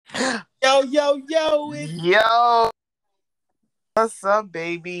Yo, Yo, what's up,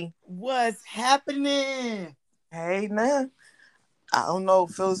 baby? what's happening? Hey, man. I don't know.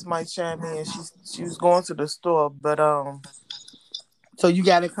 Phyllis might chime in. She was going to the store, but So you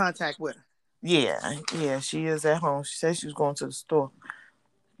got in contact with her? yeah, she is at home. She said she was going to the store,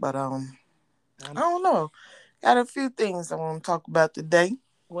 but I Um, don't know. Got a few things I want to talk about today.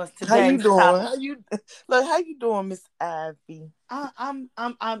 what's How you today's doing? topic? How you look? How you doing, Miss Ivy?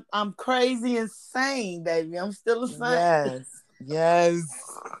 I'm crazy insane, baby. I'm still the same. Yes,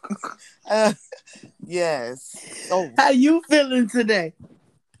 Uh, yes. So How you feeling today?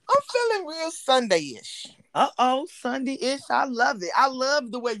 I'm feeling real Sunday-ish. Sunday-ish. I love it. I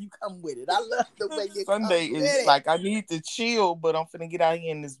love the way you come with it. I love the way you come Sunday with is it. like I need to chill, but I'm finna get out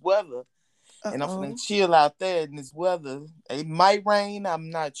here in this weather. And I'm finna Uh-oh. chill out there in this weather. It might rain, I'm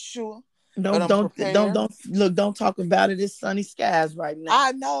not sure. But Don't I'm don't don't prepared. don't look. Don't talk about it. It's sunny skies right now.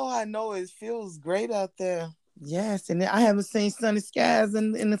 I know. It feels great out there. Yes, and I haven't seen sunny skies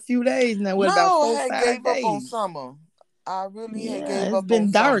in a few days now. What about No, I four, had 5 gave up on days? summer. I really had Yeah, gave it's up on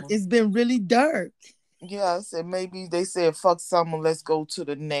been dark. summer. It's been really dark. Yeah, I said maybe they said fuck summer, let's go to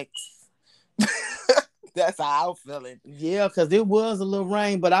the next. That's how I'm feeling. Yeah, because it was a little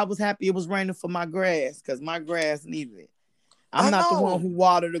rain, but I was happy it was raining for my grass because my grass needed it. I'm I not the one know. who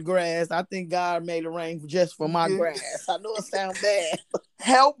watered the grass. I think God made it rain just for my Yeah. grass. I know it sounds bad.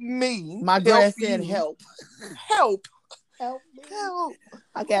 Help me. My Help grass said you. help. Help. Help me. Help.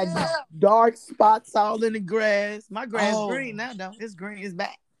 I got Help. dark spots all in the grass. My grass Oh, green now, though. It's green. It's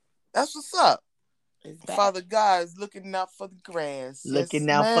back. that's what's up. It's back. Father God is looking out for the grass. Yes, Looking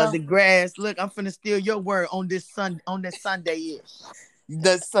out for ma'am. the grass. Look, I'm finna steal your word on this on that Sunday-ish.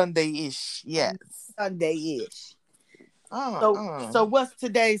 The Sunday-ish. On Yes. Sunday-ish. Uh, So uh. so what's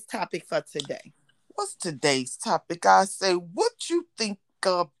today's topic for today? What's today's topic? I say, what you think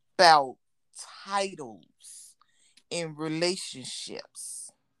about titles in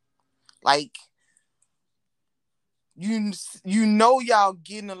relationships? Like, you know y'all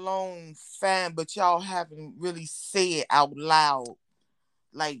getting along fine, but y'all haven't really said out loud,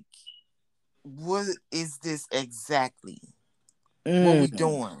 like, what is this exactly? What we Mm.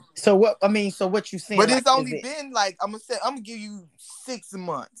 doing? So what you saying? But Like, it's is only it? been like I'm gonna give you 6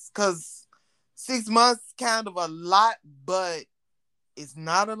 months, cause 6 months kind of a lot, but it's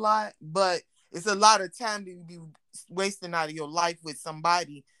not a lot. But it's a lot of time to be wasting out of your life with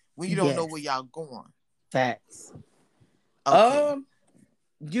somebody when you don't know Yes, where y'all going. facts. Okay,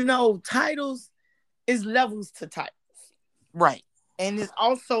 Um, titles is levels to titles, right, and it's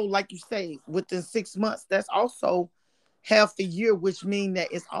also like you say within 6 months. That's also half a year, which means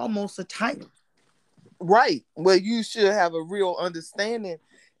that it's almost a title. right. Well, you should have a real understanding,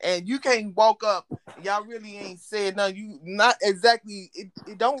 and you can't walk up. Y'all really ain't said nothing. You not exactly.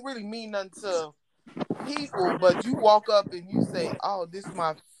 It don't really mean nothing to people, but you walk up and you say, "Oh, this is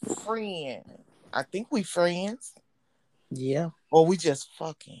my friend. I think we friends, Yeah. or we just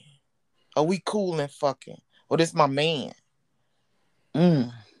fucking, or we cool and fucking, or this my man,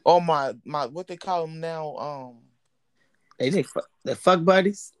 Mm. or my what they call them now, They fuck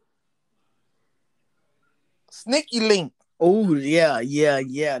buddies. sneaky link, Oh yeah.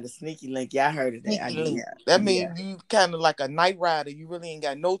 The sneaky link. Yeah, I heard of that. sneaky link. Yeah, That yeah, means you kind of like a night rider. You really ain't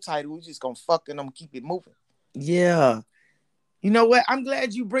got no title. We just gonna fuck and I'm keep it moving. yeah. You know what? I'm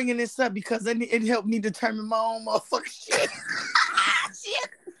glad you bringing this up because it helped me determine my own motherfucking shit. Shit.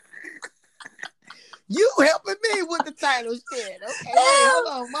 You helping me with the title shit. Okay, wait, hold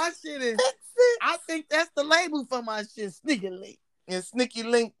on. My shit is. I think that's the label for my shit. Sneaky link. And sneaky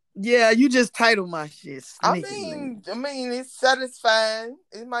link. Yeah, you just title my shit. Sneaky link. I mean, it's satisfying.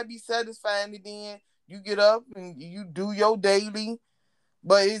 It might be satisfying, and then you get up and you do your daily.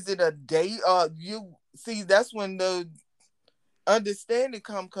 But is it a day? You see, that's when the understanding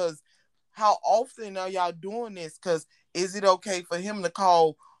come. Cause how often are y'all doing this? Cause is it okay for him to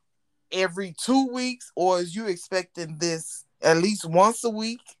call every 2 weeks, or is you expecting this at least once a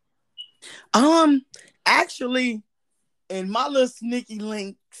week? Actually, in my little sneaky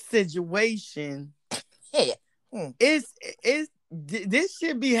link situation, Yeah. Hmm. this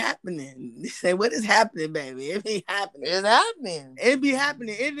should be happening. They say, what is happening, baby? It be happening. It's happening. It be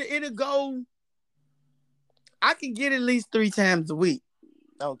happening. It'll go. I can get at least 3 times a week.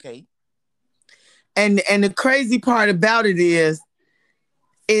 Okay. And the crazy part about it is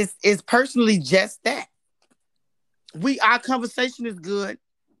personally just that. Our conversation is good.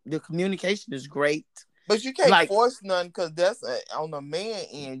 The communication is great. But you can't Like, force none, because that's on the man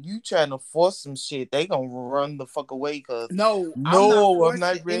end. You trying to force some shit, they gonna run the fuck away. Because no, I'm not no, I'm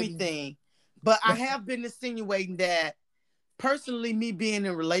not forcing ready. anything. But I have been insinuating that personally, me being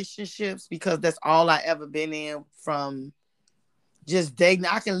in relationships, because that's all I ever been in from just dating.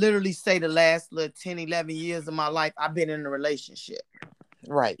 I can literally say the last 10, 11 years of my life, I've been in a relationship.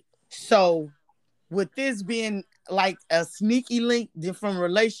 Right. So with this being like a sneaky link from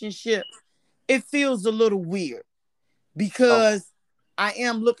relationship, it feels a little weird Oh, because I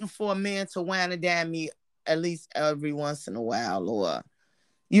am looking for a man to wine and dine me at least every once in a while, or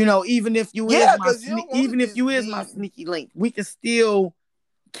even if you is yeah, my because you don't want to just be, sneaky link, we can still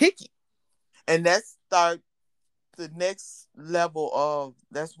kick it. and that start the next level of,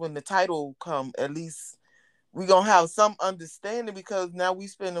 that's when the title come. At least we gonna have some understanding because now we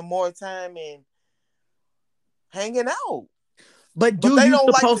spending more time in hanging out. But But do they you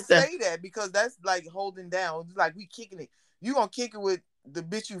don't like to supposed to? say that because that's like holding down. It's like we kicking it. You gonna kick it with the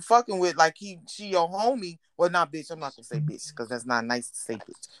bitch you fucking with, like she your homie. Well, not bitch. I'm not gonna say bitch because that's not nice to say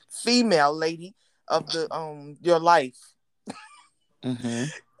bitch. Female lady of the your life. Mm-hmm.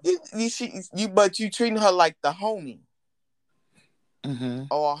 But you treating her like the homie Mm-hmm.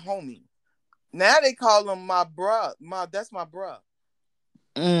 or a homie. Now they call him my bruh. That's my bruh.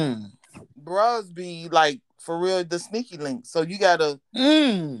 Mm. Bruhs be like for real the sneaky link. So you gotta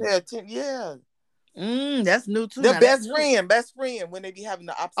Mm. pay attention. Yeah. That's new too. The Now that's best new. friend, best friend when they be having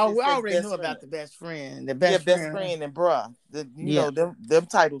the Oh, opposite we sex already knew best friend. about the best friend. The Yeah, best best friend. friend and bruh. Yeah. Them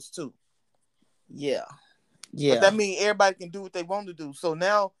titles too. Yeah. But Yeah. that means everybody can do what they want to do. So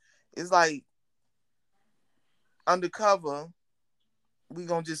now it's like undercover, we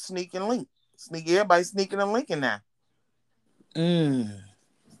gonna just sneak and link. Everybody sneaking and linking now. Mm.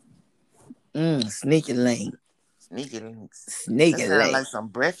 Sneaky link. Sneaky links. That Sneaky sounds link. like some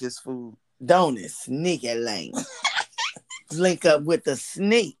breakfast food. Don't it? Sneaky link. Link up with the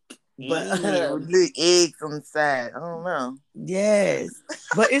snake. But Yeah, with little eggs on the side. I don't know. yes.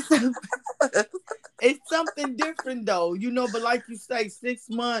 But it's something different though, but like you say, 6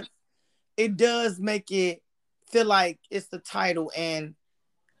 months, it does make it feel like it's the title. And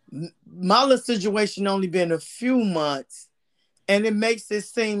my little situation only been a few months, and it makes it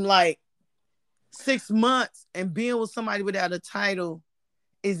seem like 6 months and being with somebody without a title,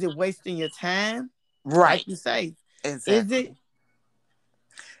 is it wasting your time? Right. Like you say, is Exactly. it?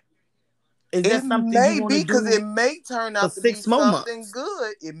 Is It that something you may want to be because do it may turn for out to be 6 more months? something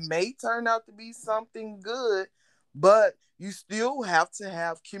good. It may turn out to be something good, but you still have to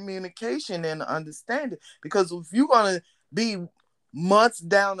have communication and understanding. Because if you're gonna be months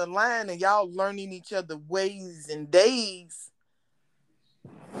down the line and y'all learning each other ways and days,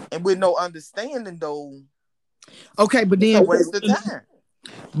 and with no understanding, though, Okay, but it's a then, waste of time.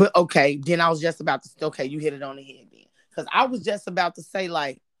 but okay, then I was just about to. Okay, you hit it on the head then, because I was just about to say,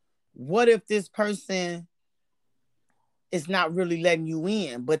 like, what if this person is not really letting you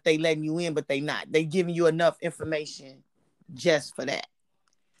in, but they letting you in, but they not. They giving you enough information just for that.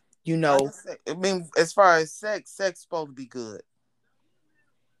 I mean, as far as sex supposed to be good.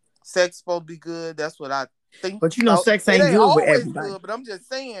 Sex supposed to be good. That's what I think. But sex It ain't ain't good with always everybody. good, but I'm just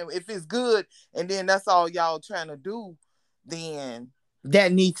saying if it's good and then that's all y'all trying to do, then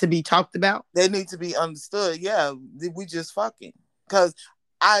That needs to be talked about. they need to be understood. Yeah, we just fucking because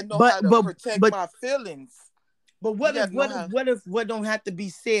I know But how to but protect but my feelings. but You what if got to know what if how. what if what don't have to be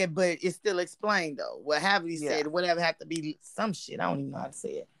said, but it's still explained though? What have you Yeah, said? Whatever have to be some shit. I don't even know how to say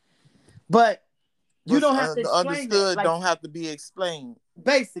it. But you but don't have to the explain that. understood Like don't have to be explained.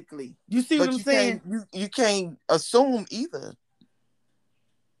 basically, you see what But I'm saying? you can't assume either.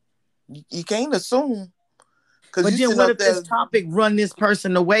 You can't assume because But you then sitting what up if this there. topic run this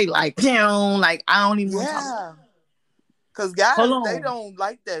person away? Like, like I don't even want to talk about Yeah. it. Because Hold guys, they on. don't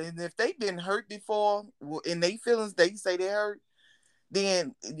like that. And if they've been hurt before, in their feelings, they say they hurt,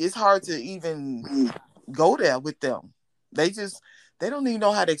 then it's hard to even go there with them. They don't even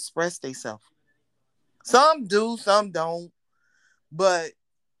know how to express themselves. Some do, some don't. But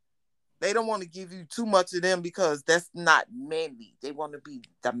they don't want to give you too much of them because that's not manly. They want to be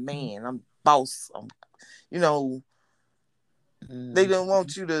the man. I'm boss. You know, they don't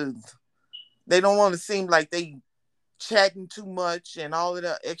want you to, they don't want to seem like they chatting too much and all of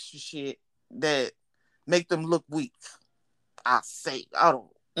that extra shit that make them look weak. I don't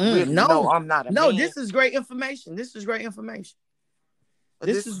really know. No, I'm not a no, man. this is great information. This is great information. But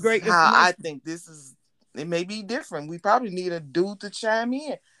This this is is great how I information. think this is. It may be different. We probably need a dude to chime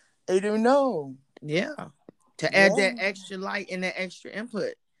in. I don't know. Yeah. To add that Yeah. extra light and that extra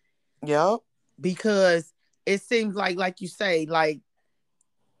input. Yep. Because it seems like you say, like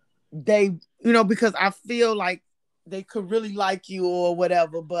they, because I feel like they could really like you or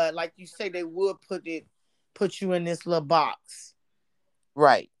whatever, but like you say, they would put you in this little box.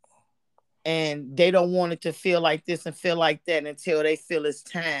 Right. and they don't want it to feel like this and feel like that until they feel it's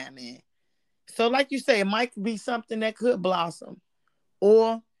time. And so, like you say, it might be something that could blossom,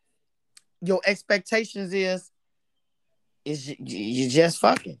 or your expectations is you just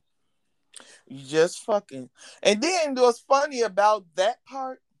fucking. You just fucking. And then what's funny about that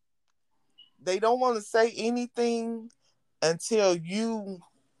part, they don't want to say anything until you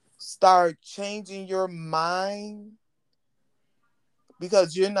start changing your mind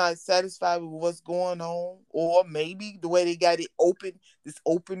because you're not satisfied with what's going on, or maybe the way they got it open, this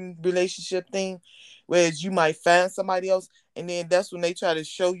open relationship thing, whereas you might find somebody else, and then that's when they try to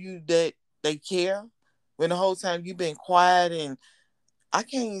show you that they care, when the whole time you've been quiet. And I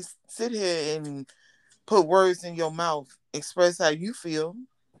can't sit here and put words in your mouth, express how you feel,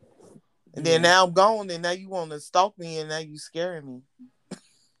 and then now I'm gone, and now you want to stalk me, and now you scaring me.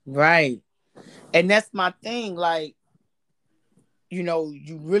 Right. And that's my thing. Like,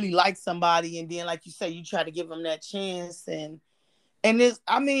 you really like somebody, and then, like you say, you try to give them that chance. And it's,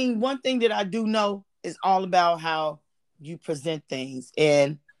 I mean, one thing that I do know is all about how you present things.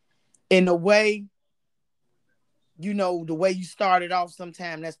 And in a way, the way you started off,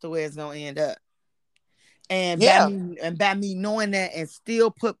 sometime that's the way it's gonna end up. And Yeah, by me knowing that, and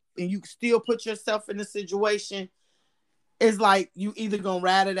you still put yourself in the situation, it's like you either gonna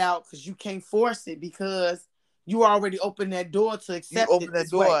ride it out because you can't force it, because you already opened that door to you accept it open that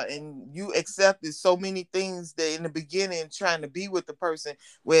this way. door and you accepted so many things that in the beginning trying to be with the person,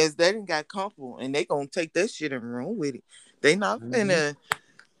 whereas they didn't got comfortable and they gonna take that shit and run with it. They not Mm-hmm. gonna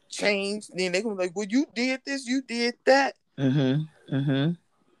change. Then they gonna be like, well, you did this, you did that. Mm-hmm. Mm-hmm.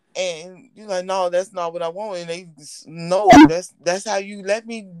 And you're like, no, that's not what I want. And they no, that's how you let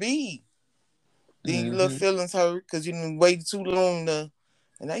me be. Then your little Mm-hmm. feelings hurt because you didn't wait too long and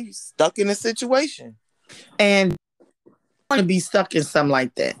now you stuck in a situation. And want to be stuck in something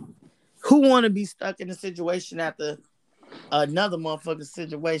like that. Who want to be stuck in a situation after another motherfucking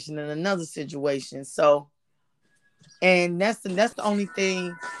situation and another situation? So, and that's the only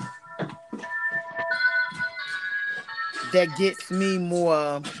thing that gets me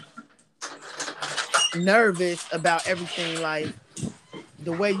more nervous about everything. Like,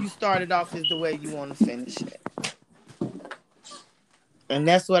 the way you started off is the way you want to finish it, and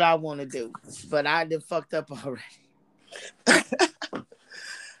that's what I want to do. But I done fucked up already.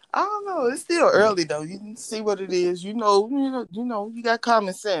 I don't know. It's still early though. You can see what it is. You got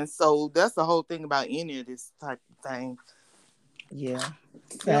common sense. So that's the whole thing about any of this type of thing. Yeah,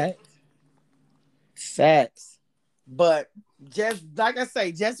 Yep. facts. But just like I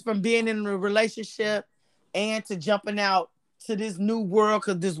say, just from being in a relationship and to jumping out to this new world,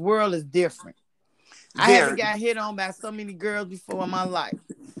 because this world is different. I haven't Very. got hit on by so many girls before in my life,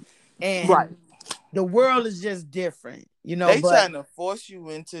 Right. and the world is just different, They But trying to force you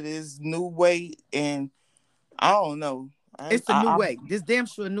into this new way, and I don't know. it's a new way. This damn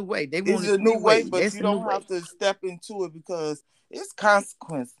sure a new way. They want It's it a new three way, ways. but It's you a new don't way. have to step into it because it's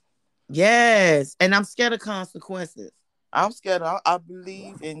consequence. Yes, and I'm scared of consequences. I'm scared. I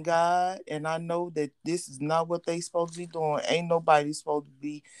believe in God, and I know that this is not what they supposed to be doing. Ain't nobody supposed to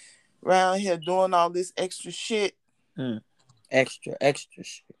be around here doing all this extra shit. Extra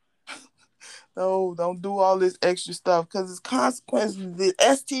shit. No, don't do all this extra stuff because it's consequences. The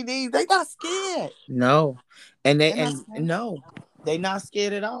STDs, they not scared. No, and They're not scared. no, they not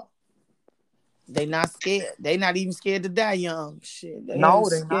scared at all. They not scared. They not even scared to die young. Shit, they ain't No,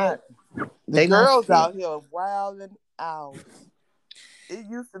 they scared. not. The They not girls scared. out here wilding out. It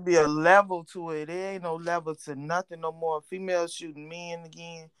used to be a level to it. There ain't no level to nothing no more. Females shooting men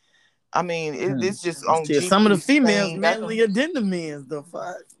again. I mean, it's just on Shit, some of the GP females Spain. manlier than the men's. The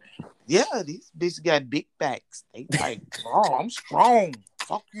fuck. Yeah, these bitches got big backs. They like, oh, I'm strong.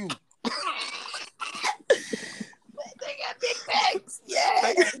 Fuck you. They got big backs.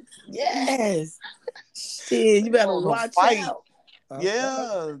 Yes. Yes. Shit, you They better want to watch fight. out.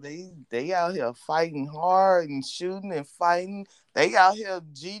 Yeah, they out here fighting hard and shooting and fighting. They out here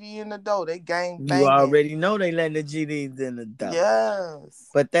GD in the door. They gang You banging. already know they letting the GDs in the door. Yes.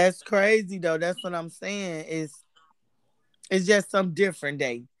 But that's crazy though. That's what I'm saying. It's just some different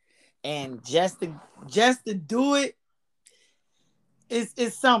day. And just to do it,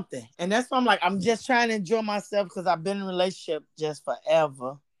 it's something. And that's why I'm just trying to enjoy myself, because I've been in a relationship just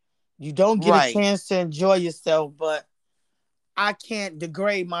forever. You don't get a Right. chance to enjoy yourself, but I can't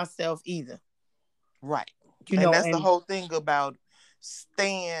degrade myself either. Right. And that's the And whole thing about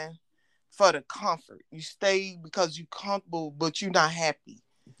staying for the comfort. You stay because you're comfortable, but you're not happy.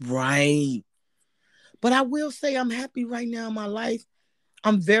 right. But I will say I'm happy right now in my life.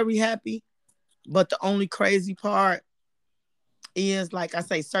 I'm very happy. But the only crazy part, is, like I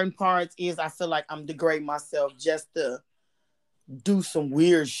say, certain parts is I feel like I'm degrading myself just to do some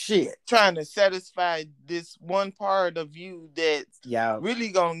weird shit. Trying to satisfy this one part of you that's Yeah. really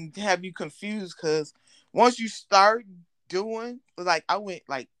gonna have you confused. Because once you start doing, like I went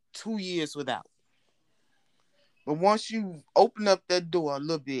like 2 years without, but once you open up that door a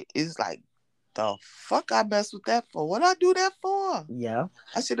little bit, it's like, the fuck I messed with that for? What I do that for? Yeah.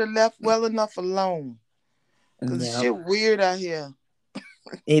 I should have left well enough alone. Cause Yeah. shit weird out here.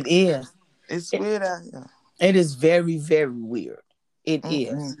 It is. It's It, weird out here. it is very, very weird. It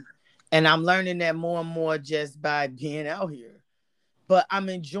Mm-mm. is. And I'm learning that more and more just by being out here. But I'm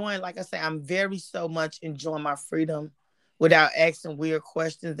enjoying, like I say, I'm very so much enjoying my freedom without asking weird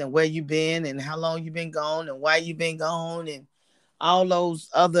questions and where you been and how long you been gone and why you been gone and all those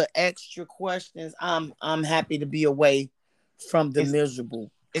other extra questions. I'm happy to be away from the It's miserable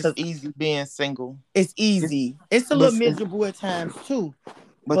it's because easy being single. it's It's, easy. It's a but little miserable at times too,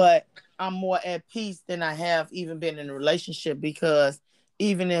 but but I'm more at peace than I have even been in a relationship because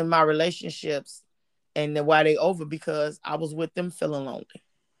even in my relationships and then why they over because I was with them feeling lonely.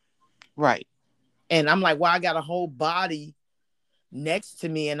 right. And I'm like, well, I got a whole body next to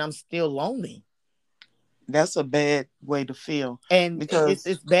me and I'm still lonely. That's a bad way to feel And because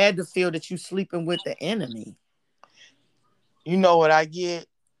it's bad to feel that you sleeping with the enemy. you know what I get,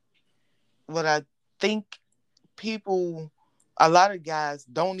 what I think people, a lot of guys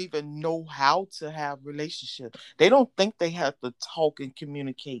don't even know how to have relationships. They don't think they have to talk and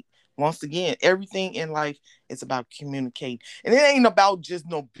communicate. Once again, everything in life is about communicating. And it ain't about just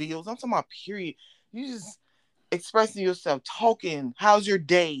no bills. I'm talking about period. You just expressing yourself, talking, how's your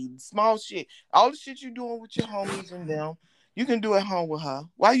day, small shit. All the shit you doing with your homies and them, you can do at home with her.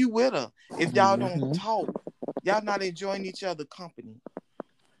 Why you with her? If y'all don't Mm-hmm. talk, y'all not enjoying each other company.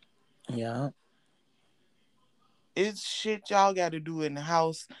 Yeah. It's shit y'all got to do in the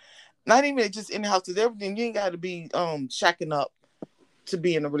house. Not even just in the house, cause everything you ain't got to be shacking up to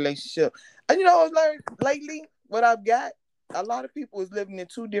be in a relationship. And you know, I've learned lately what I've got. A lot of people is living in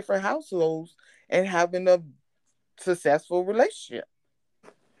two different households and having a successful relationship.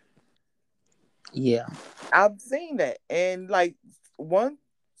 Yeah. I've seen that, and like one,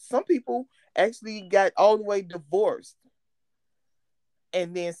 some people actually got all the way divorced,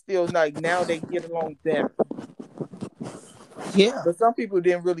 and then still like now they get along better. Yeah. But some people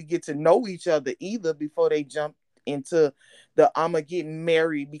didn't really get to know each other either before they jumped into the "I'ma getting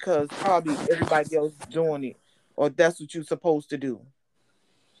married" because probably everybody else doing it, or that's what you're supposed to do.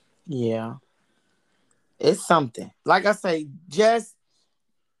 Yeah. It's something. Like I say, just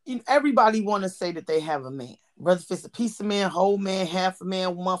everybody want to say that they have a man. Whether if it's a piece of man, whole man, half a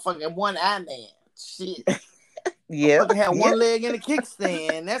man, motherfucking one eye man. Shit. Yeah, Motherfucker had yeah. one leg in a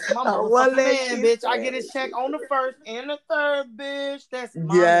kickstand. That's my One motherfucking leg man, kiss. bitch. I get his check on the first and the third, bitch. That's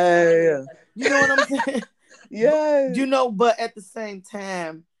my man. Yeah, You know what I'm saying? But, yeah, but at the same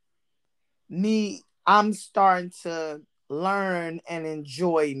time, I'm starting to learn and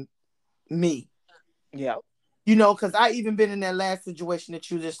enjoy me. yeah. Because I even been in that last situation that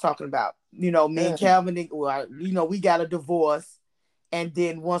you were just talking about. Me and Mm, Calvin, we got a divorce. And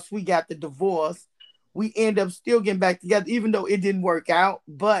then once we got the divorce, we end up still getting back together, even though it didn't work out.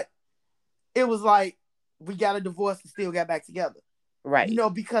 But it was like we got a divorce and still got back together. right,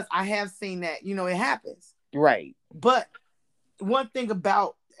 Because I have seen that, it happens. right. But one thing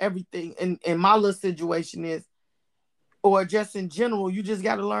about everything in my little situation is, or just in general, you just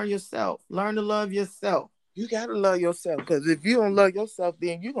got to learn yourself. Learn to love yourself. You gotta love yourself because if you don't love yourself,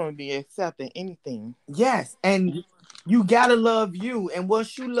 then you're gonna be accepting anything. Yes. And you got to love you. And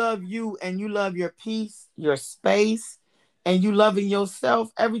once you love you and you love your peace, your space, and you loving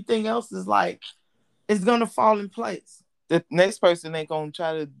yourself, everything else is like, it's going to fall in place. The next person ain't gonna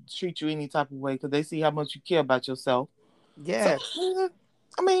try to treat you any type of way because they see how much you care about yourself. So, Yes.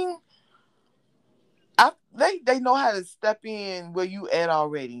 I mean, they know how to step in where you at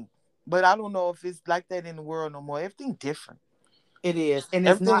already, but I don't know if it's like that in the world no more. Everything different. It is. And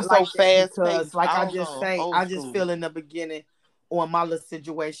it's not Everything's so like that fast because, paced. like I I don't just know. say, Old I just school. feel in the beginning on my little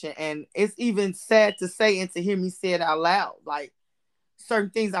situation. And it's even sad to say and to hear me say it out loud. Like certain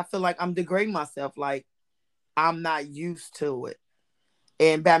things I feel like I'm degrading myself. Like I'm not used to it.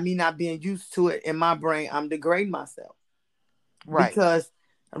 And by me not being used to it in my brain, I'm degrading myself. Right. Because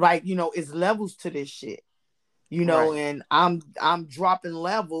like, it's levels to this shit. Right. And I'm dropping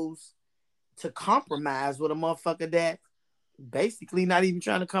levels to compromise with a motherfucker that basically not even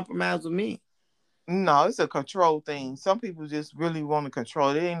trying to compromise with me. No, it's a control thing. Some people just really want to control.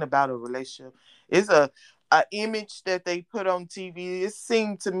 It ain't about a relationship. It's a image that they put on TV. It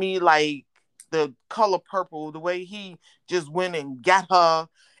seemed to me like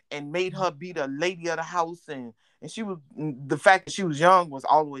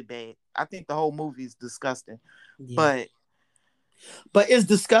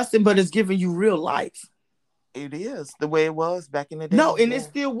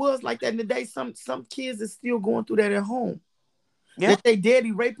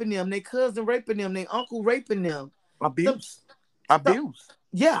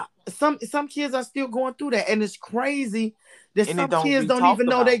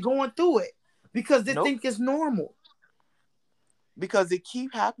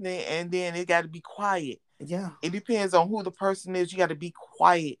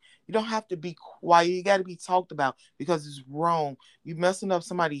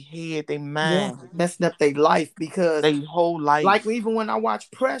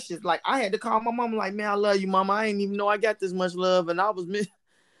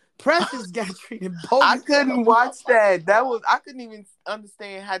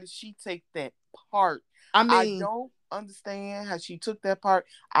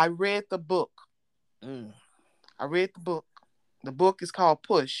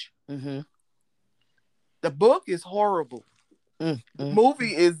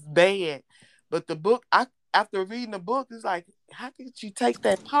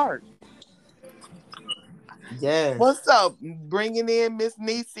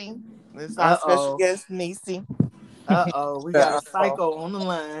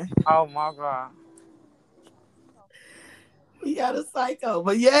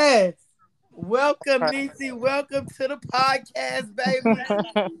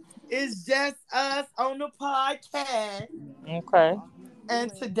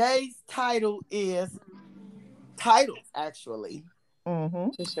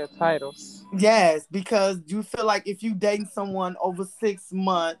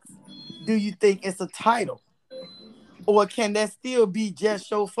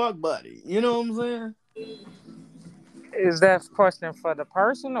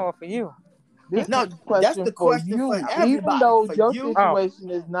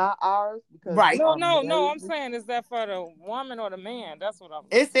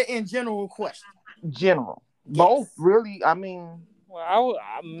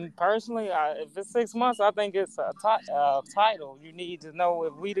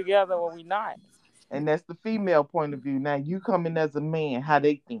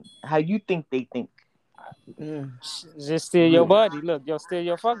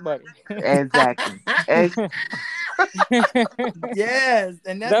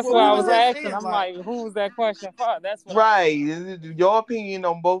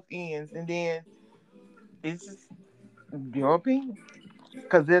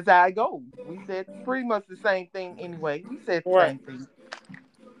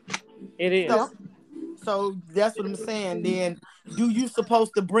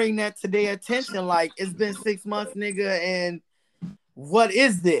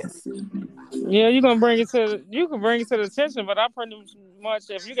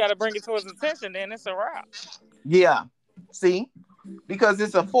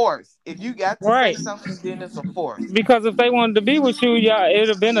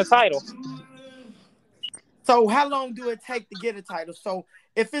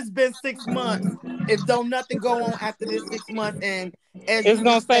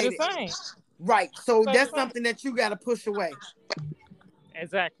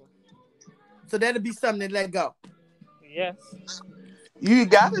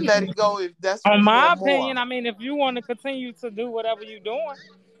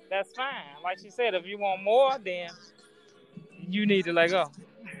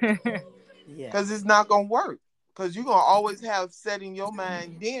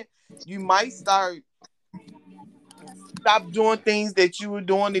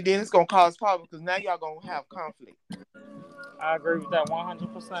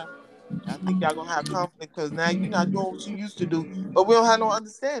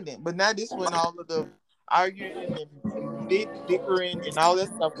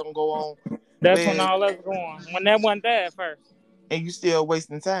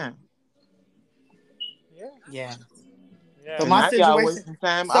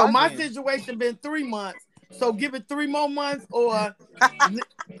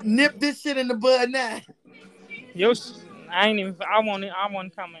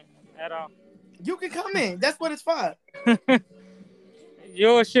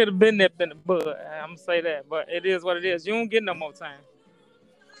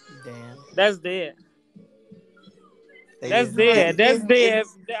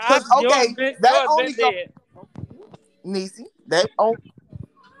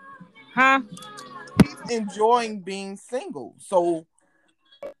Huh? She's enjoying being single. So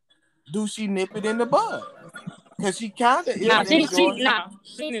do she nip it in the bud? Because she kind of is Nah, enjoying.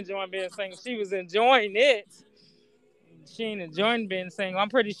 she ain't enjoying being single. She was enjoying it. She ain't enjoying being single. I'm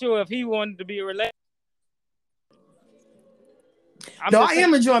pretty sure if he wanted to be a relationship, I'm No, just I saying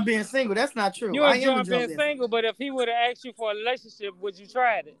am enjoying being single. That's not true. you I am enjoying enjoying being being single. single, but if he would have asked you for a relationship, would you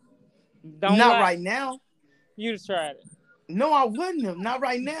tried it? Don't Not lie. right now. You'd have tried it. No, I wouldn't have. Not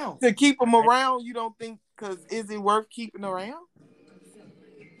right now. To keep him around, you don't think? Because is it worth keeping around?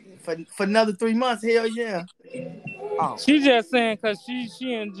 For another 3 months, hell yeah. Oh, She just saying because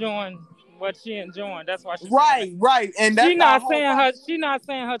she enjoying what she enjoying. That's why she's saying that. right, and that's our whole point. She not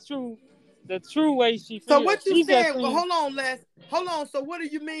saying her the true way she So feels. what you She just saying? Well, saying hold on, Les. Hold on. So what do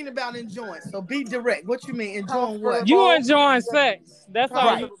you mean about enjoying? So be direct. What you mean enjoying what? you Comfortable, enjoying sex. That's all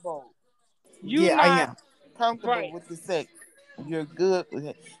Right. comfortable, you Yeah, I not am. comfortable right. with the sex. You're good with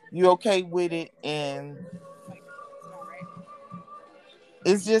it. You're okay with it, and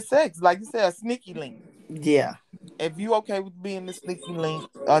it's just sex, like you said, a sneaky link. Yeah. If you okay with being the sneaky link,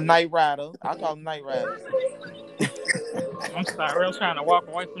 a night rider, I call them night riders. I'm sorry, I'm trying to walk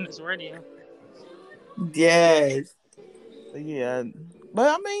away from this radio. Yes. Yeah,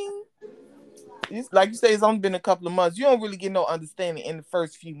 but I mean, it's like you say, it's only been a couple of months. You don't really get no understanding in the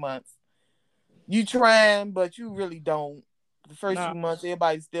first few months. You trying, but you really don't. The first No. few months,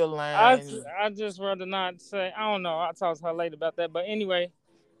 everybody's still lying. I just rather not say. I don't know. I'll talk to her later about that. But anyway,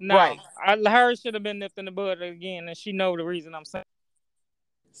 no, Right. her should have been nipped in the bud again, and she know the reason I'm saying.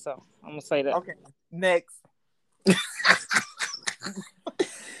 So I'm gonna say that. Okay. Next.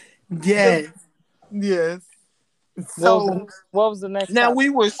 Yes. Yes. So What was the next Now topic? we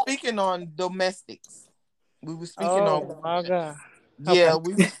were speaking on domestics. We were speaking Oh on my god. yeah,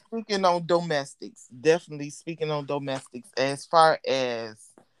 we were speaking on domestics. Definitely speaking on domestics as far as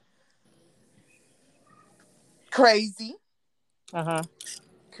crazy, Uh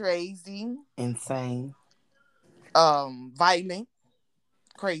crazy, insane. violent,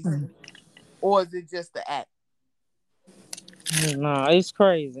 crazy. Or is it just the act? huh. No, it's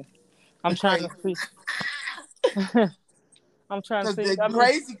crazy. I'm trying Crazy. to see. I'm trying to Because see. the I mean,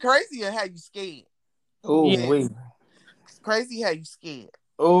 crazy will have you scared. Oh yeah, wait. Crazy have you scared.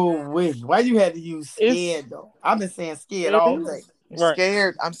 Oh wait. Why you had to use it's scared though? I've been saying scared it all day. is right.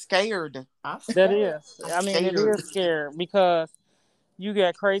 Scared. I'm scared. I'm That scared. is. I'm I mean, it scared. is scary because you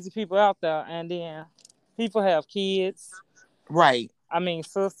got crazy people out there, and then people have kids. Right. I mean,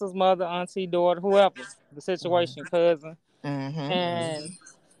 sisters, mother, auntie, daughter, whoever the situation, cousin, Mm-hmm. and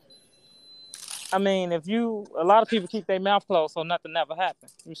I mean, a lot of people keep their mouth closed so nothing never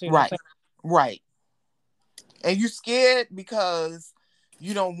happens. You see what I'm Right. saying? Right. And you scared because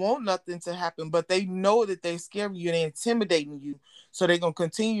you don't want nothing to happen, but they know that they're scaring you and they're intimidating you. So they're gonna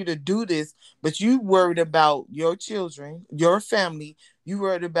continue to do this, but you worried about your children, your family, you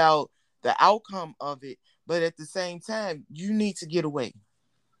worried about the outcome of it, but at the same time, you need to get away.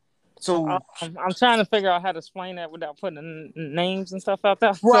 So I'm trying to figure out how to explain that without putting names and stuff out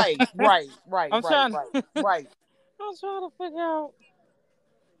there. So right, right, right, I'm right, trying. right, right, I'm trying to figure out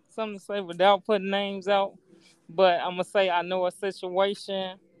something to say without putting names out. But I'm gonna say I know a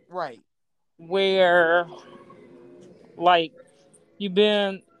situation right, where like you've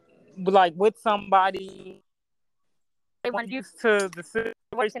been like with somebody, they weren't used to the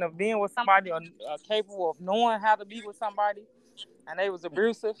situation of being with somebody or capable of knowing how to be with somebody, and they was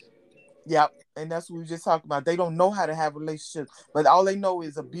abusive. yep. And that's what we just talked about. They don't know how to have relationships, but all they know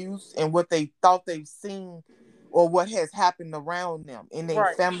is abuse and what they thought they've seen or what has happened around them in their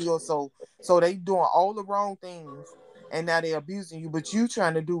Right. family or so. So they doing all the wrong things and now they're abusing you, but you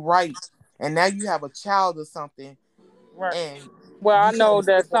trying to do right. And now you have a child or something Right. and Well, I you trying know to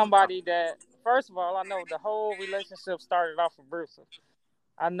stick that up. somebody that first of all, I know the whole relationship started off abusive.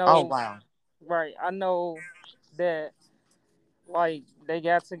 I Oh know, wow. right? I know that like they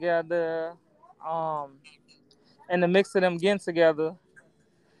got together, um, in the mix of them getting together,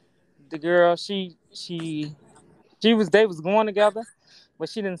 the girl she was they was going together, but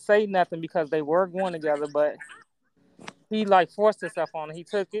she didn't say nothing because they were going together. But he like forced himself on her. He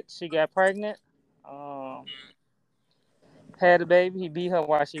took it. She got pregnant. Um, had a baby. He beat her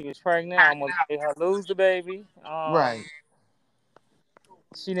while she was pregnant. Almost made her lose the baby. Right.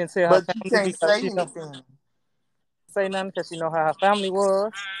 She didn't tell her But you family can't because say she don't anything. say nothing because she know how her family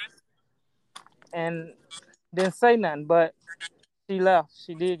was, and didn't say nothing. But she left.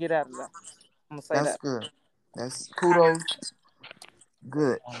 She did get out of there. I'm gonna say That's that. good. That's kudos.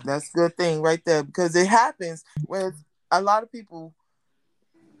 Good. That's a good thing right there because it happens where a lot of people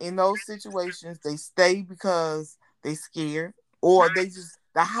in those situations they stay because they scared or they just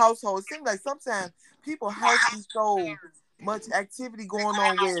the household. It seems like sometimes people house be so much activity going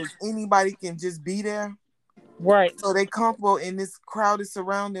on where anybody can just be there. Right. So they comfortable in this crowded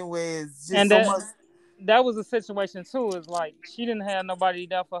surrounding where it's just And so much. that was a situation too. Is like she didn't have nobody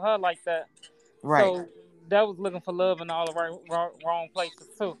there for her like that. Right. So that was looking for love in all the wrong places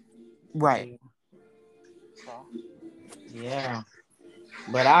too. Right. So. Yeah.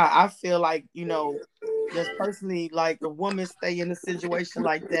 But I feel like, just personally, like a woman stay in a situation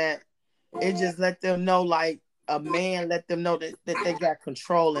like that, it just let them know, like a man let them know that they got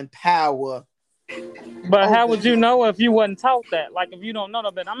control and power But how over would you them. know if you wasn't taught that? Like if you don't know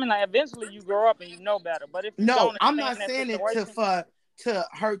no better. I mean, like eventually you grow up and you know better. But if you No, don't I'm stay in not that saying it situation, to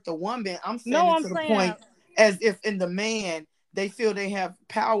hurt the woman. I'm saying no, it I'm to the saying point as if in the man they feel they have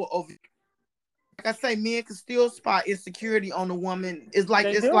power over. Like I say, men can still spot insecurity on a woman. they It's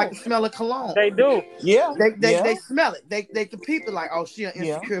like do. the smell of cologne. They do. Yeah. They Yeah. smell it. They can peep it like, oh, she an Yeah.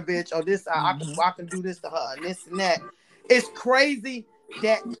 insecure bitch, or this Mm-hmm. I can do this to her and this and that. It's crazy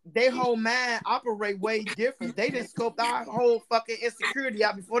that their whole mind operate way different. They didn't scope our whole fucking insecurity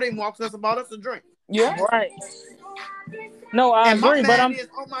out before they walked us about us a drink. Yeah. Right. No, I And my agree. But man I'm. is,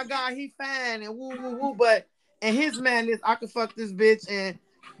 oh my god, he fine and woo woo woo. But and his man is, I can fuck this bitch and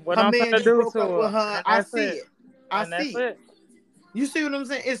What her I'm man finna just do broke to up with her, her. and I that's see it. it. I And that's see it. it. You see what I'm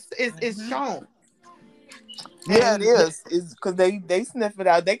saying? It's Hmm. shown. Yeah, it And is. It's because they sniff it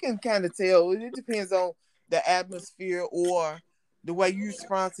out. They can kind of tell. It depends on the atmosphere or the way you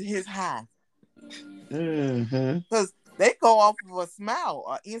respond to his high. mm-hmm. Because they go off of a smile,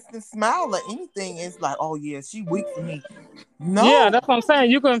 an instant smile, or anything. It's like, oh yeah, she weak for me. Yeah, No. that's what I'm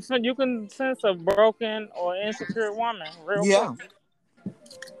saying. You can sense a broken or insecure woman real quick.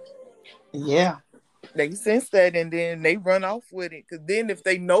 Yeah, Yeah. they sense that, and then they run off with it. Because then, if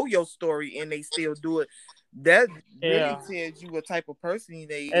they know your story and they still do it, that really Yeah, tells you what type of person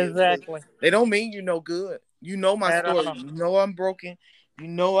they is. 'Cause exactly. they don't mean you no good. You know my At story. all. You know I'm broken. You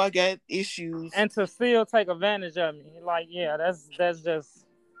know I got issues. And to still take advantage of me, like yeah, that's just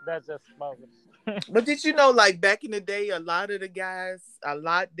bogus. But did you know, like back in the day, a lot of the guys, a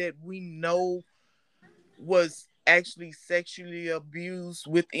lot that we know was actually sexually abused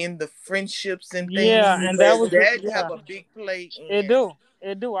within the friendships and Yeah, things, and that where was that have yeah, a big play it in. do,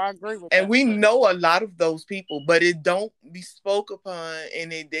 it do. I agree with And that. we know a lot of those people, but it don't be spoke upon,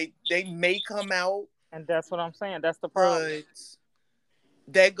 and they may come out, And that's what I'm saying. That's the problem. but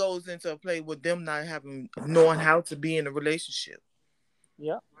that goes into a play with them not having knowing how to be in a relationship.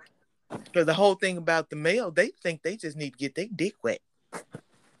 Yeah, Because the whole thing about the male, they think they just need to get their dick wet.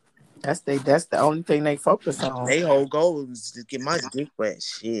 That's the only thing they focus on. They whole goal is to get my dick wet.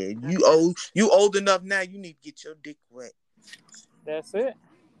 Shit, you old enough now. You need to get your dick wet. that's it.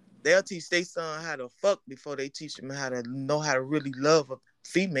 They'll teach their son how to fuck before they teach them how to know how to really love a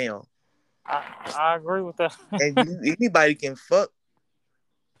female. I agree with that. And anybody can fuck,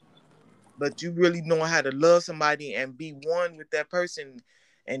 but you really know how to love somebody and be one with that person,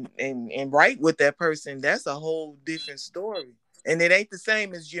 and right with that person. That's a whole different story. And it ain't the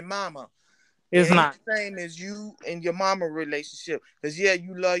same as your mama. It It's ain't not the same as you and your mama relationship. Because, yeah,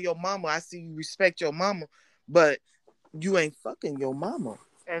 you love your mama. I see you respect your mama. But you ain't fucking your mama.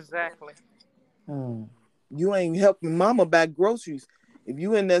 exactly. Hmm. You ain't helping mama buy groceries. If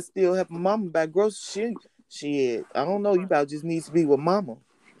you in there still helping mama buy groceries, shit, I don't know. You about just needs to be with mama.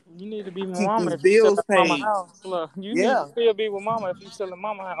 You need to be with Keep mama these if you still bills at mama paid. house. Look, you need to Yeah. still be with mama if you still in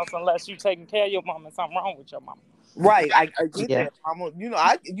mama house unless you taking care of your mama and something wrong with your mama. Right. I get Yeah. that. Mama,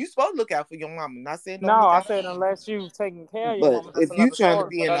 you supposed to look out for your mama. Not saying don't No, look I out. said unless you taking care of your But mama, that's if you another trying to story.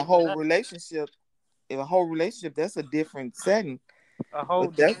 be But in a other than whole that, relationship, that's a different setting. a whole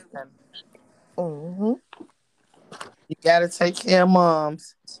But that's different. hmm You gotta take care of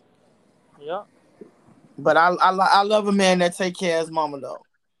moms. Yep. But I love a man that take care of his mama though.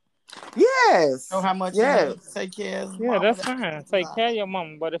 Know yes. how much he Yes. loves to take care of his Yeah, mama. that's That's fine. a Take lot. care of your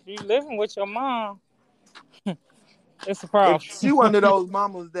mama. But if you living with your mom, it's a If problem. she one of those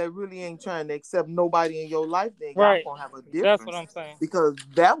mamas that really ain't trying to accept nobody in your life, then y'all Right. gonna have a That's what difference. I'm saying. Because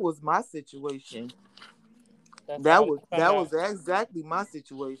that was my situation. That's That all was I'm talking about. exactly my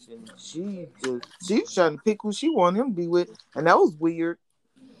situation. She was trying to pick who she wanted him to be with, and that was weird.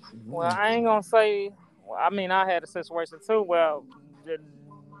 Well, I ain't gonna say. Well, I mean, I had a situation too. Well,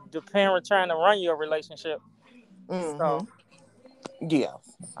 the parent trying to run your relationship, so Mm-hmm. Yeah.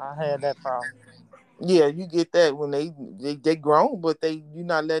 I had that problem. Yeah, you get that when they grown, but you're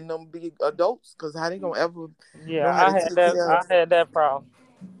not letting them be adults, because how they gonna ever Yeah, know how to take care of? I had that problem.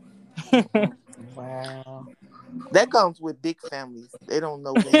 Wow. That comes with big families. They don't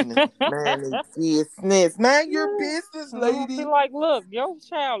know when to man their business. Mind your business, Be lady. like, look, your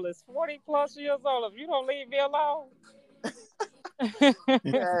child is 40 plus years old. If you don't leave me alone.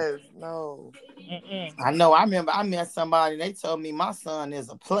 Yes, no. Mm-mm. I know. I remember I met somebody. They told me my son is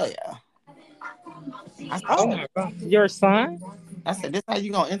a player. Oh my God. Your son? I said, "This how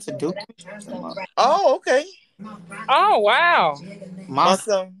you gonna introduce me to Oh, okay. Oh, wow. my My son?"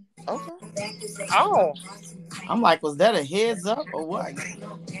 son. Okay. Oh, I'm like, was that a heads up or what?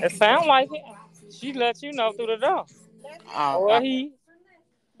 it sounds like it. She let you know through the door. Or I, he.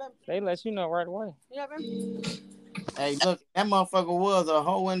 They let you know right away. hey, look, that motherfucker was a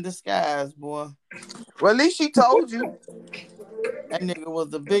hoe in disguise, boy. Well, at least she told you. That nigga was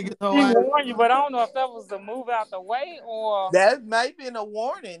the biggest hoe She I ever. warned you, but I don't know if that was the move out the way or. That might have been a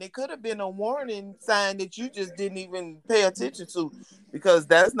warning. It could have been a warning sign that you just didn't even pay attention to, because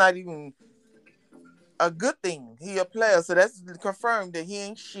that's not even a good thing. He a player, so that's confirmed that he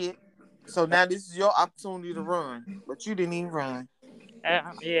ain't shit. So now this is your opportunity to run, but you didn't even run.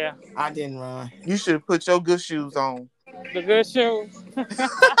 Yeah. I didn't run. You should have put your good shoes on. The good shoes. You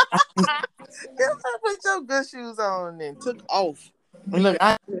should have put your good shoes on and took off. Look,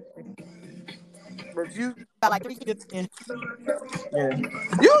 I But you, got like 3 kids in. yeah,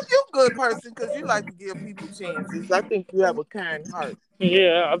 you good person because you like to give people chances. I think you have a kind heart.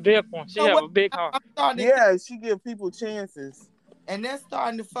 Yeah, a big one. She You know have what? a big heart. I'm starting to think, Yeah, she give people chances, and that's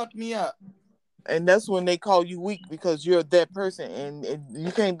starting to fuck me up. and that's when they call you weak because you're that person, and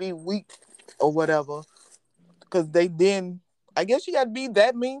you can't be weak or whatever. Because they then, I guess you got to be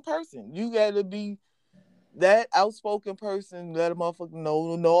that mean person. You got to be that outspoken person. Let a motherfucker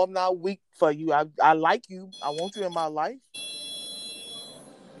know, no, I'm not weak for you. I like you. I want you in my life.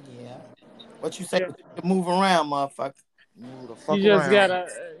 Yeah. What you say? Yeah. To move around, motherfucker. Move the You fuck just around. gotta,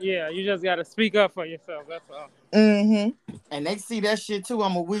 yeah, you just gotta speak up for yourself. That's all. Mm-hmm. And they see that shit too.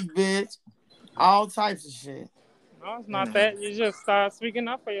 I'm a weak bitch. All types of shit. No, it's not Mm-hmm. that. You just start speaking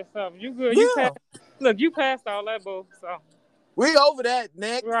up for yourself. You good. You Yeah. passed. Look, you passed all that, boo. So, We over that.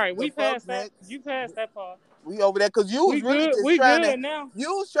 Next. right, The we fuck passed that. next. You passed that part. We over that because you We was really good. just We trying to. good now.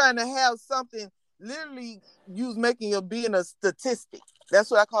 You was trying to have something. Literally, you was making your being a statistic. That's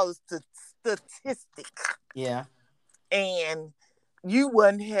what I call a statistic. Yeah. And you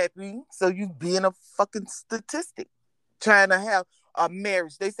wasn't happy, so you being a fucking statistic. Trying to have a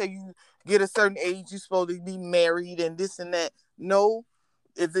marriage. They say you get a certain age, you supposed to be married and this and that. No,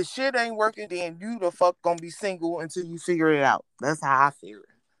 if the shit ain't working, then you the fuck gonna be single until you figure it out. That's how I feel it.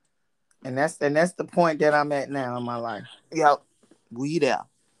 And that's the point that I'm at now in my life. Yep. We there.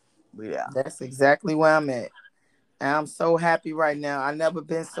 We there. That's exactly where I'm at. And I'm so happy right now. I never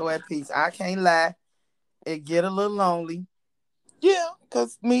been so at peace. I can't lie. It get a little lonely. Yeah,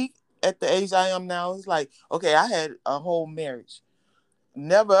 because me at the age I am now, it's like, okay, I had a whole marriage.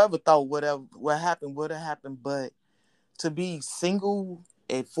 Never ever thought what happened would have happened, but to be single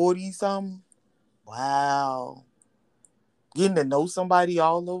at 40 something, wow. Getting to know somebody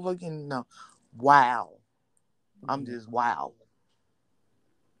all over again, no. Wow. I'm just wow.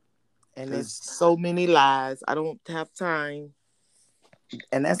 And There's it's so many lies. I don't have time.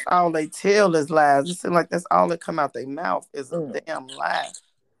 and that's all they tell is lies. It seems like that's all that come out their mouth is a Mm. damn lie.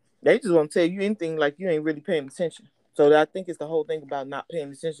 They just want to tell you anything like you ain't really paying attention. So I think it's the whole thing about not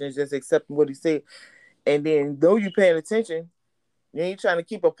paying attention is just accepting what he said. And then though you paying attention, you ain't trying to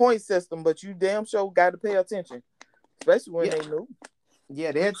keep a point system, but you damn sure got to pay attention, especially when Yeah. they know.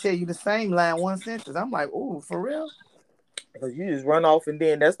 Yeah, they'll tell you the same line one sentence. I'm like, ooh, for real? Because you just run off, and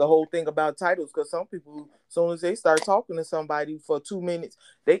then that's the whole thing about titles. Because some people, as soon as they start talking to somebody for 2 minutes,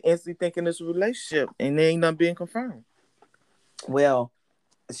 they instantly thinking it's a relationship, and they ain't not being confirmed. Well,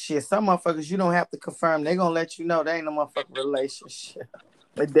 shit, some motherfuckers you don't have to confirm. They gonna let you know they ain't no motherfucking relationship.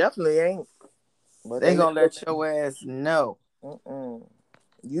 It definitely ain't. But They they gonna let your ass know. mm-mm.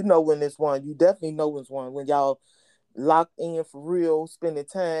 You know when it's one. You definitely know when it's one. When y'all locked in for real, spending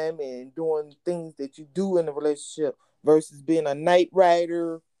time and doing things that you do in a relationship versus being a night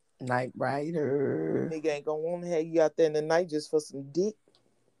rider. Night Rider. Nigga ain't gonna want to have you out there in the night just for some dick.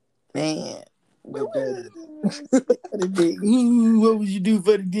 Man. With the for the dick. Ooh, what would you do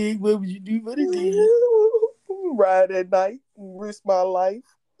for the dick? What would you do for the dick? Ride at night, risk my life.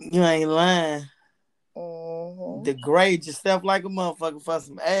 You ain't lying. Uh-huh. Degrade yourself like a motherfucker for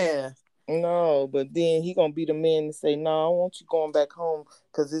some ass. No, but then he gonna be the man to say, "No, I want you going back home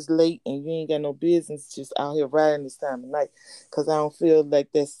because it's late and you ain't got no business just out here riding this time of night because I don't feel like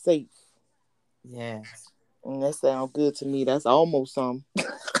that's safe." Yes. And that sounds good to me. That's almost something.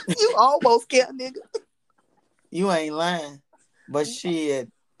 You almost care, nigga. You ain't lying. But shit,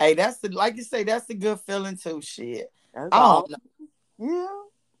 Hey, that's the like you say, that's a good feeling too. Shit. That's I all. don't know.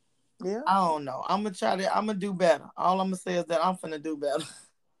 Yeah, yeah. I don't know. I'm gonna try to. I'm gonna do better. All I'm gonna say is that I'm finna do better.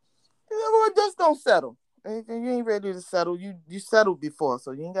 You know what? Just don't settle. You ain't ready to settle. You settled before,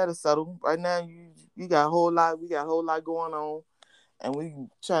 so you ain't got to settle right now. You got a whole lot. We got a whole lot going on, and we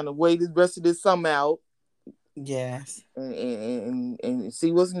trying to wait the rest of this summer out Yes. and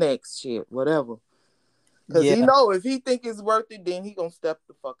see what's next. Shit, whatever. Cause he Yeah. know if he think it's worth it, then he gonna step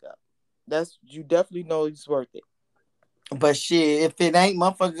the fuck up. That's you definitely know it's worth it. But shit, if it ain't,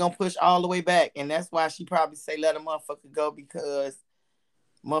 motherfucker gonna push all the way back, and that's why she probably say let a motherfucker go because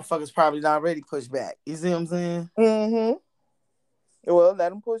motherfuckers probably not ready push back. You see what I'm saying? Mm-hmm. Well, let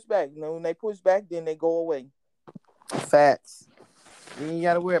them push back. You know, when they push back, then they go away. Facts. You ain't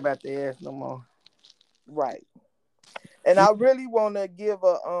gotta worry about their ass no more. Right. And I really want to give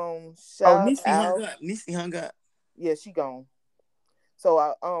a Oh, shout Niecy out. hung up. Niecy hung up. Yeah, she gone. So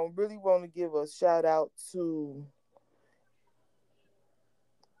I really want to give a shout out to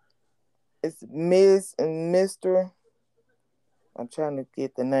it's Ms. and Mr. I'm trying to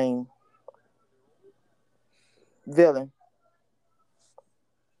get the name. Villain.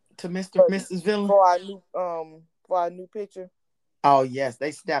 To Mr. For, Mrs. Villain. for our new picture. Oh yes,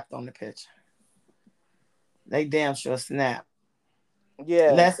 they snapped on the picture. They damn sure snapped.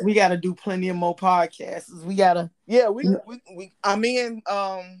 Yeah. We gotta do plenty of more podcasts. We gotta. Yeah, we I mean,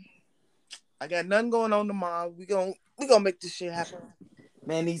 I got nothing going on tomorrow. We gonna make this shit happen.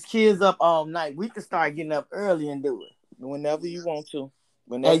 Man, these kids up all night. We can start getting up early and do it. Whenever you want to.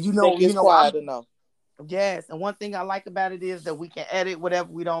 Whenever And you think it's quiet enough. Yes, and one thing I like about it is that we can edit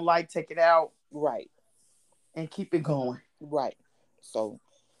whatever we don't like, take it out, Right. and keep it going. Right. So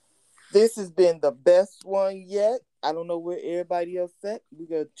this has been the best one yet. I don't know where everybody else at. We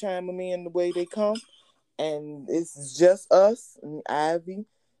gonna chime them in the way they come. And it's just us and Ivy.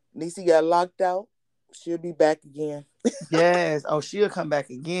 Niecy got locked out. She'll be back again. Yes. Oh, she'll come back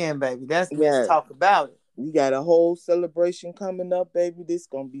again, baby. Let's Yeah. talk about it. We got a whole celebration coming up, baby. This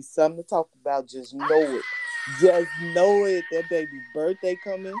gonna be something to talk about. Just know it. Just know it. That baby birthday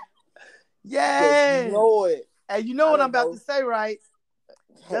coming. Yes. Just know it. Hey, you know what I'm about to say, right?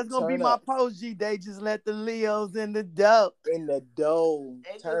 That's gonna be my up. post, G. They just let the Leos in the dough. In the dough.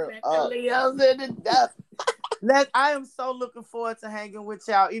 Turn up. The Leos in the dough. I am so looking forward to hanging with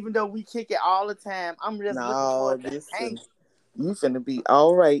y'all, even though we kick it all the time. I'm just looking forward to hanging. You finna be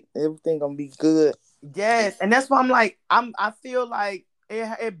all right. Everything gonna be good. Yes, and that's why I'm like, I feel like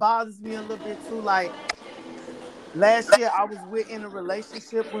it bothers me a little bit too. Like last year, I was in a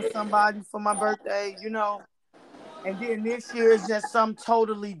relationship with somebody for my birthday, you know, and then this year is just something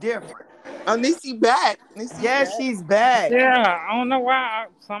totally different. Oh, Niecy back. She's back. Yeah, I don't know why.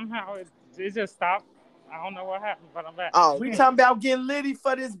 Somehow it just stopped. I don't know what happened, but I'm back. Oh, we talking about getting litty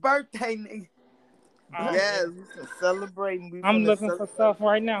for this birthday, nigga. Yes, we celebrating. I'm looking for stuff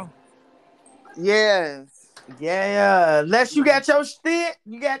right now. Yes. Yeah. Unless you got your shit.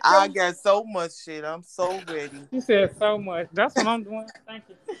 I got so much shit. I'm so ready. You said so much. That's what I'm doing. Thank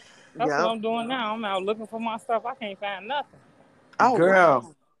you. That's what I'm doing now. I'm out looking for my stuff. I can't find nothing. Oh,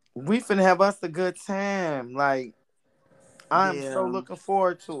 girl. We finna have us a good time. Like, I'm so looking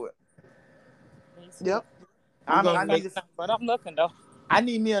forward to it. Yep. But I'm looking though. I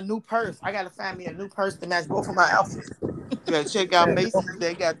need me a new purse. I gotta find me a new purse to match both of my outfits. You gotta check out Macy's.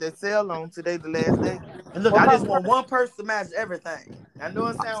 They got that sale on today, the last day. And look, I just want one purse to match everything. I know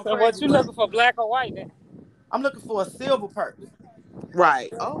it sounds crazy. What you looking for, black or white then? I'm looking for a silver purse.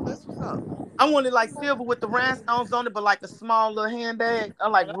 Right. Oh, that's what's up. I want it like silver with the rhinestones on it, but like a small little handbag. I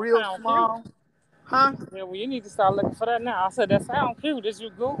like real small. Cute. Huh? Yeah, well, you need to start looking for that now. I said that sound cute. Did you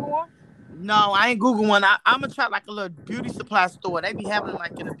Google one? No, I ain't Google one. I'm gonna try like a little beauty supply store. They be having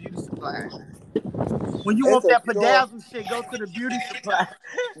like in a beauty supply. When you want that bedazzled shit, go to the beauty supply.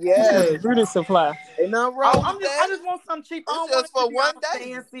 Yeah, beauty supply. Ain't nothing wrong with that. I just want something cheap. I don't just want it to for be one all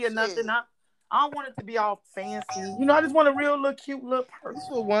day. fancy or nothing. I don't want it to be all fancy. You know, I just want a real little cute little purse. Just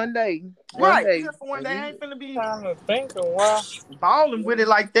for one day. Right. Just for one day. I ain't finna be trying to think of why balling with it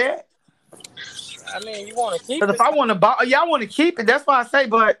like that. I mean, you want to keep it. Because if I want to ball, I want to keep it. That's why I say,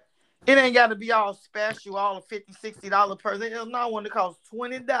 but it ain't got to be all special, all $50, $60 person. No, I want to cost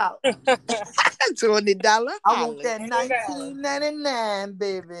 $20. $20. I want that $19.99,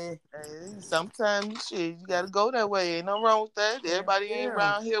 baby. Hey, sometimes shit, you gotta go that way. Ain't no wrong with that. Everybody ain't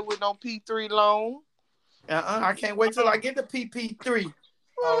around here with no P3 loan. I can't wait till I get the PP3.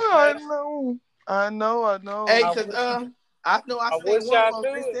 Oh, I know. Hey, cause I know I say one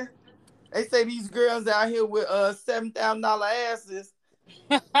folks. They say these girls out here with $7,000 asses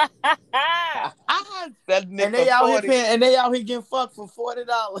I selling it And they for out here 40. paying, and they out here getting fucked for $40.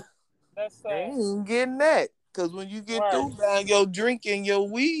 That's They sad. ain't getting that. Cause when you get Right. through buying your drink and your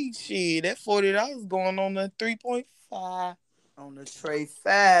weed shit, that $40 going on the 3.5. On the tray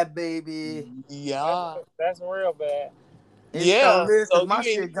fab, baby. Yeah. That's real bad. It's so Yeah. lit So because you my ain't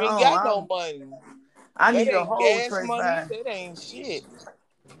shit even got gone. no money. I That need a ain't whole gas tray money. fab. That ain't shit.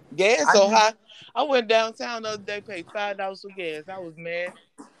 Gas I so just, high. I went downtown the other day, paid $5 for gas. I was mad.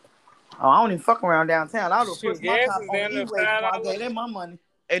 oh, I don't even fuck around downtown. I would have pushed Shoot, my gas top is on the down to E-way before I $5. gave them my money.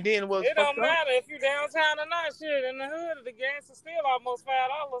 And then it was It fucked don't up. matter if you downtown or not. Shit, in the hood, the gas is still almost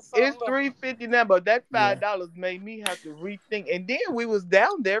 $5. So It's look, $3.50 now, but that Yeah. $5 made me have to rethink. And then we was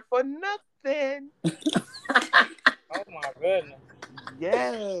down there for nothing. oh my goodness.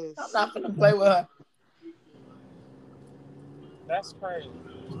 Yes. I'm not gonna play with her. That's crazy.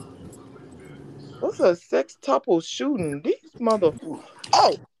 What's a sextuple shooting? These mother.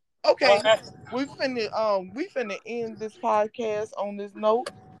 Oh, okay. What happened? We finna end this podcast on this note,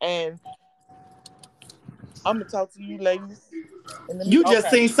 and I'm gonna talk to you ladies in the You minute. just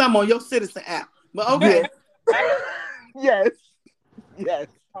Okay. seen some on your Citizen app. But Yes. okay. Yes. Yes.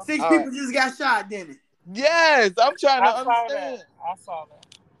 Six All people right. just got shot, didn't it? Yes. I'm trying to I saw understand. that. I saw that.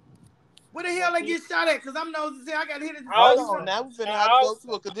 Where the hell they get shot at? Because I'm nosy. See, I got hit at the Hold station. on. Now we finna In have to go Austin.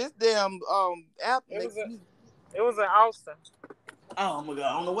 through it because this damn app It makes was me. It was in Austin. Oh my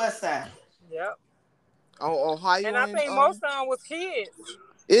god, on the west side. Yep. On Ohio And I think most of them was kids.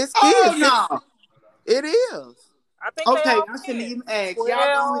 it's Oh kids. no. It is. I think they Okay, all I shouldn't kids. even ask. Y'all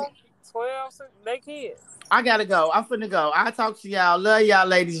go ahead. 12, they kids. I gotta go. I'm finna go. I'll talk to y'all. Love y'all,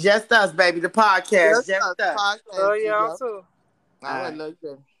 ladies. Just us, baby. The podcast. Yes, Just us. podcast. Love y'all Yep. too. All right, love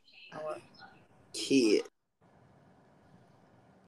you. All right. Kid.